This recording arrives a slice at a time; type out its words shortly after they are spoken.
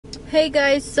Hey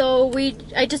guys, so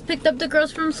I just picked up the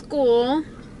girls from school.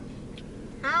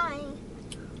 Hi.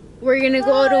 We're gonna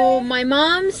go to my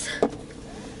mom's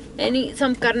and eat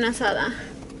some carne asada.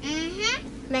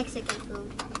 Mexican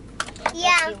food.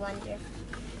 Yeah.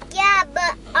 Yeah,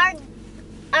 but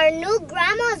our new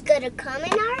grandma's gonna come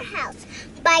in our house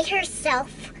by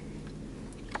herself.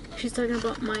 She's talking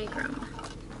about my grandma.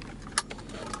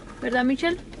 ¿Verdad,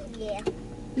 Michelle? Yeah.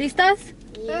 ¿Listas?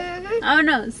 Yeah.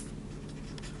 Vámonos.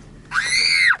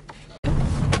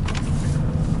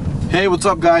 Hey, what's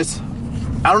up, guys?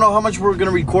 I don't know how much we're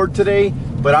gonna record today,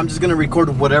 but I'm just gonna record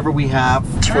whatever we have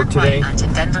for today. Right onto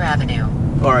Denver Avenue.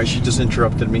 All right, she just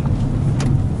interrupted me.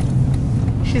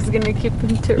 She's gonna keep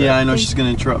interrupting. Yeah, I know she's gonna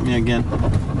interrupt me again.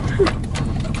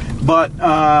 But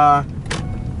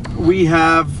we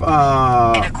have.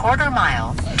 In a quarter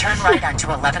mile, turn right onto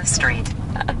 11th Street.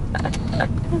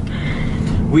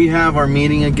 We have our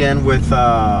meeting again with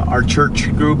our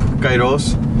church group,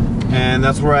 Kairos, and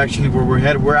that's where we're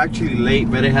headed. We're actually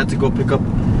late. Betty had to go pick up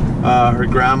her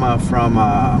grandma from.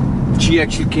 She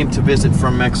actually came to visit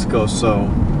from Mexico, so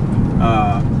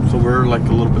we're like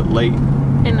a little bit late.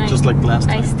 And just like last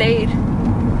time. I stayed.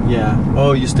 Yeah.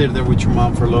 Oh, you stayed there with your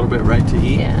mom for a little bit, right, to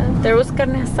eat? Yeah. There was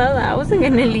carne asada. I wasn't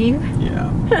gonna leave. Yeah.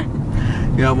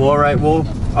 Yeah. Well, all right. Well,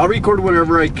 I'll record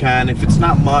whatever I can. If it's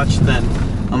not much, then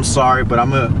I'm sorry, but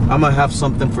I'm gonna have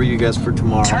something for you guys for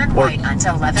tomorrow. Turn or right onto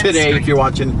 11th today, Street. if you're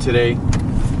watching it today.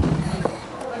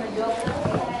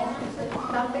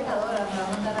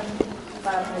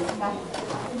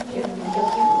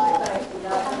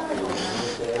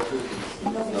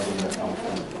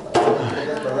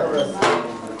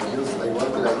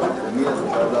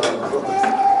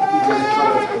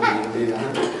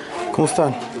 ¿Cómo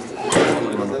están?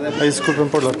 Ay, disculpen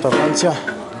por la tardancia.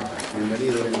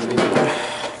 Bienvenido.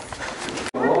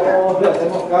 No le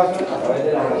hacemos caso a través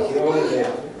de la oración,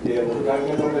 de buscar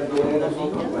que nos bendiga de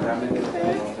nosotros, pues realmente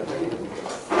podemos ser felices.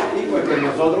 Y pues que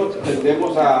nosotros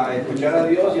tendemos a escuchar a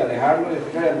Dios y alejarnos y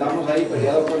escuchar y andamos ahí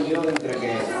peleados con Dios entre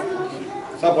que,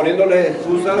 o sea, poniéndole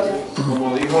excusas,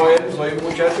 como dijo él, soy un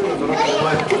muchacho y nosotros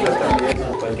ponemos excusas también,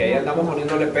 porque ahí andamos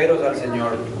poniéndole peros al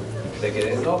Señor. De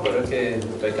que no, pero es que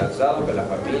estoy cansado, que la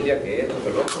familia, que esto, que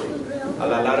lo otro. A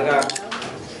la larga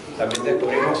también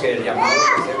descubrimos que el llamado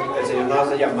que hacemos, el Señor nos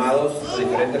hace llamados a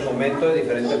diferentes momentos, de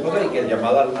diferentes cosas, y que el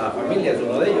llamado a la familia es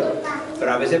uno de ellos.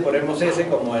 Pero a veces ponemos ese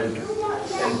como el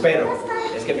pero.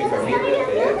 Es que mi familia,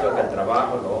 que esto, que el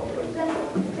trabajo, lo otro.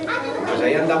 Pues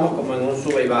ahí andamos como en un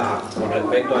sube y baja con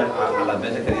respecto a las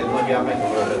veces que Dios nos llama y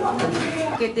nosotros.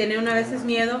 Que tiene una veces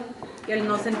miedo, el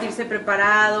no sentirse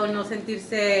preparado, el no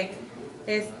sentirse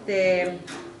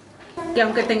que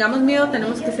aunque tengamos miedo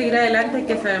tenemos que seguir adelante,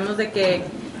 que sabemos de que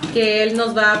Él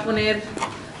nos va a poner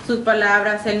sus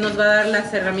palabras, Él nos va a dar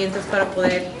las herramientas para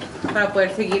poder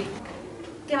seguir.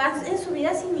 Que va en su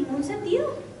vida sin ningún sentido,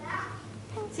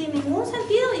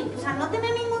 y o sea, no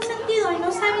tiene ningún sentido y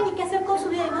no saben ni qué hacer con su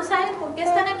vida y no saben por qué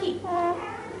están aquí.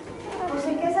 Pues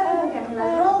en qué se refugian, en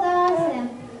las drogas,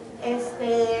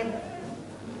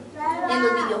 en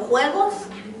los videojuegos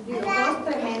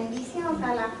tremendísimos,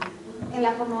 en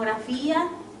la pornografía,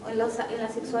 o en la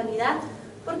sexualidad.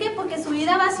 ¿Por qué? Porque su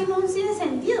vida va sin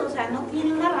sentido, o sea, no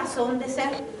tiene una razón de ser.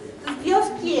 Entonces, Dios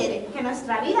quiere que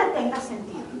nuestra vida tenga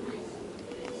sentido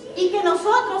y que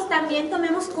nosotros también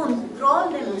tomemos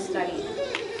control de nuestra vida.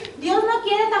 Dios no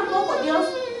quiere tampoco, Dios,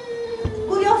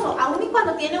 curioso, aun y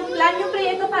cuando tiene un plan y un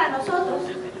proyecto para nosotros,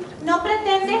 no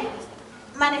pretende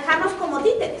manejarnos como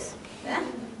títeres, ¿verdad?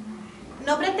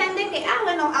 No pretende que,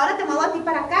 bueno, ahora te muevo a ti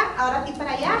para acá, ahora a ti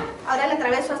para allá, ahora le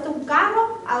atraveso hasta un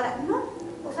carro, ahora, no,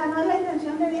 o sea, no es la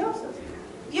intención de Dios.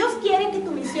 Dios quiere que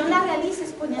tu misión la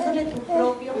realices poniéndole tu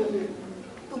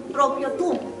propio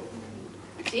tú,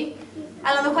 ¿sí?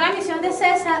 A lo mejor la misión de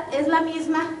César es la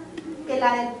misma que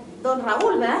la de don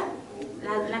Raúl, ¿verdad?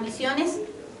 La misión es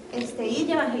ir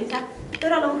y evangelizar,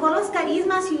 pero a lo mejor los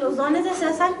carismas y los dones de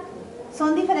César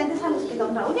son diferentes a los que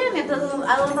don Raúl tiene. Mientras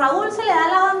a don Raúl se le da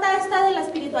la onda esta de la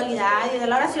espiritualidad y de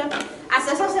la oración, a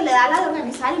César se le da la de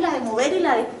organizar y la de mover y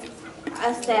la de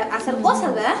hacer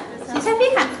cosas, ¿verdad? ¿Sí se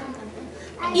fijan?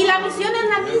 Y la misión es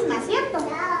la misma, ¿cierto?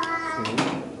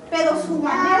 Pero su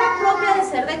manera propia de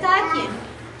ser de cada quien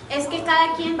es que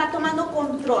cada quien va tomando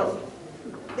control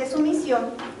de su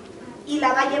misión y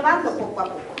la va llevando poco a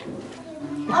poco.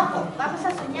 Ojo, vamos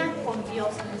a soñar con Dios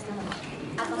en este momento.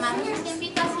 A tomarnos un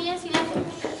tiempito así en silencio.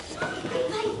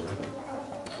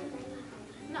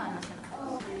 No se nada.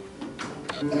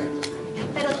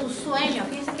 Pero tu sueño,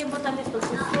 fíjense qué importante esto, tu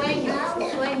sueño,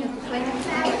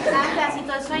 cada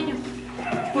pedacito de sueño,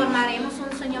 formaremos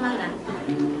un sueño más grande.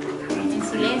 En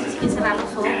silencio, sin cerrar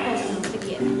los ojos, si no se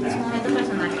quiere. Es un momento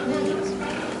personal.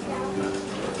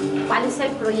 cuál es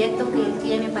el proyecto que Él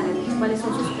tiene para ti, cuáles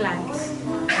son sus planes.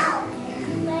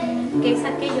 ¿Qué es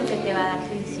aquello que te va a dar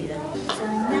felicidad?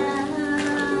 Soñar,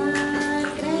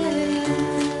 creer,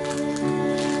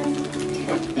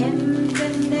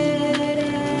 entender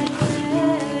el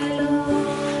cielo,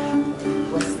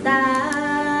 o estar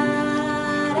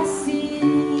así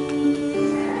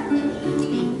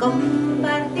y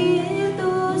compartir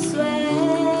tus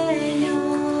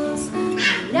sueños.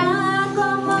 Mira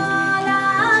como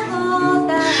la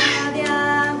gota de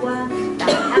agua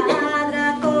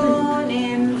taladra con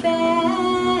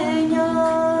empeño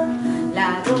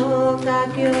la roca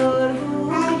que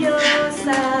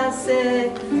orgullosa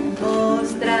se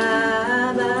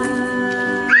mostraba.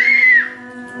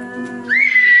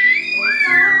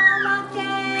 Como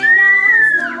aquellas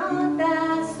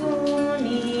notas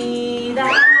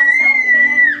unidas al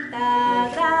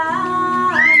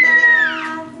pentagrama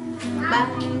van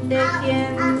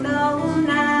tejiendo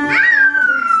una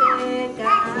dulce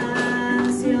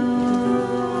canción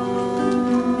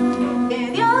que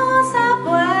Dios ha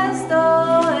puesto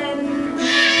en tu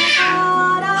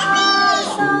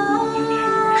corazón.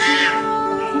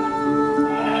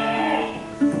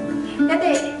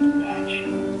 Fíjate,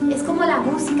 es como la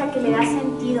música que le da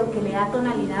sentido, que le da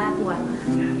tonalidad a tu alma.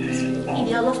 Y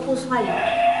Dios los puso ahí.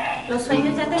 Los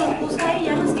sueños ya te los puso ahí,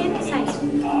 ya los tienes ahí.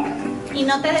 Y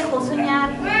no te dejó soñar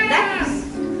gratis.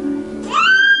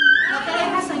 No te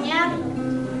deja soñar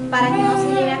para que no se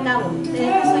lleve a cabo. Te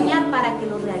deja soñar para que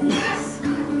lo realices.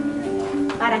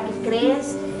 Para que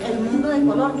crees el mundo de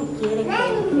color que quiere que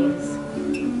crees.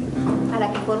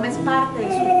 Para que formes parte de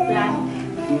su plan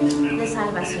de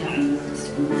salvación.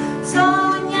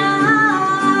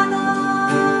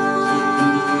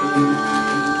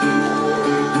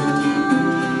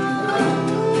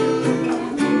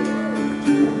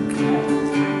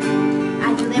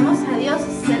 Ayudemos a Dios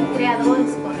a ser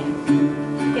creadores con Él,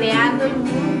 creando el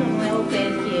mundo nuevo que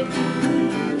Él quiere.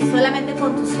 Y solamente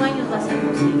con tus sueños va a ser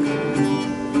posible,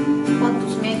 con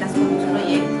tus metas, con tus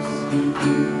proyectos.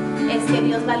 Es que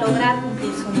Dios va a lograr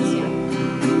cumplir su misión.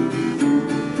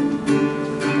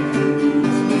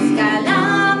 Busca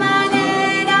la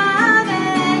manera de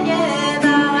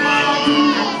llevar a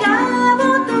cabo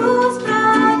tus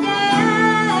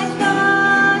proyectos.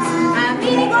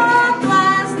 Amigo, tú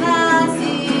has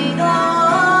nacido.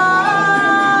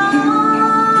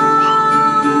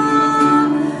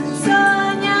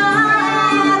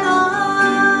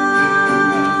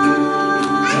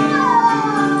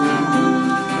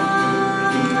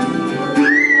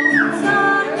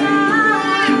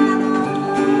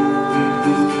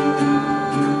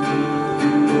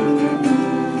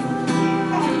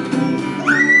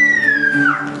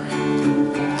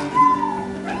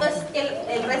 Pues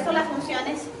el resto de las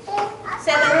funciones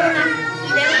se reúnan y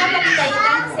den una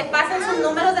platicadita, se pasen sus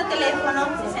números de teléfono,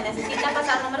 si se necesita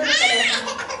pasar números de teléfono,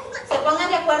 se pongan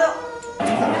de acuerdo.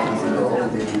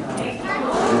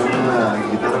 Una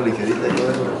guitarra ligerita y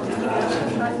todo eso.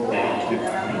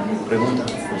 Pregunta,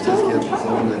 ¿ustedes que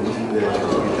saben de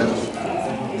guitarra?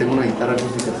 Tengo una guitarra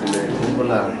acústica, si le pongo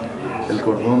el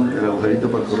cordón, el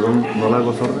agujerito para el cordón, ¿no la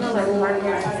hago sorda?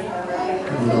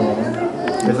 No.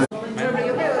 Esa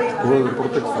puro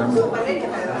deporte extremo.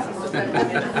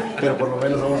 Pero por lo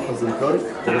menos somos constructores.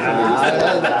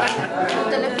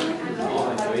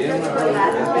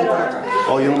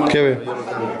 Oh, yo no. ¿Qué ve?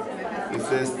 ¿Y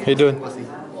ustedes? How you doing? Así.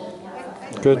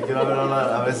 Good. Me quiero ver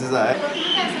a veces a él.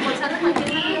 Expulsando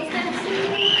cualquier uno de ustedes.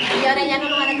 Y ahora ya no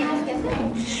lo van a tener que hacer.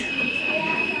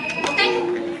 Ok.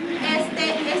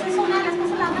 Esa es una de las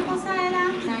cosas. La otra cosa era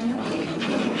daño.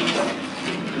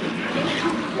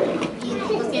 Y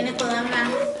pues tiene toda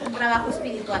un trabajo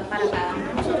espiritual para cada uno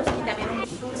de nosotros y también un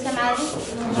dulce madre.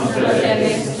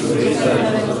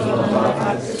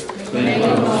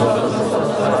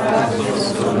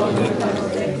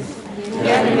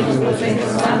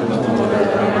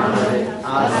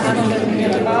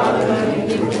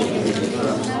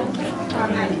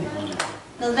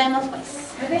 Nos vemos pues.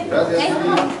 Gracias. ¿Okay?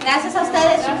 Gracias a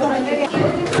ustedes, chicos.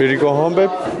 Ready to go home,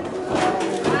 babe?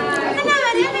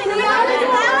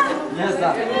 Ya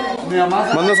está. Mi mamá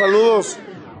se... Manda saludos.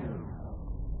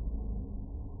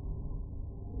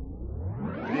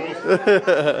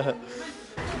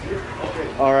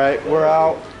 All right, we're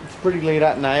out. It's pretty late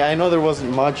at night. I know there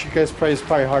wasn't much. You guys it's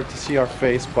probably hard to see our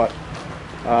face, but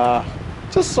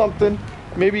just something.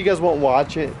 Maybe you guys won't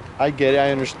watch it. I get it. I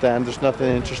understand. There's nothing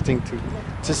interesting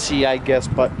to see, I guess,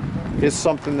 but it's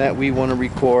something that we want to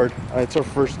record. It's our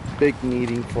first big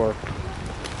meeting for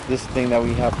this thing that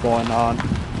we have going on.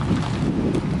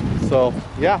 So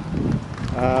yeah,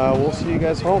 we'll see you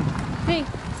guys home. Hey.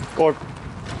 Or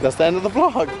that's the end of the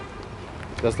vlog.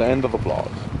 That's the end of the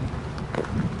vlog.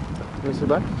 You want to say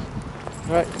bye?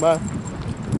 All right, bye.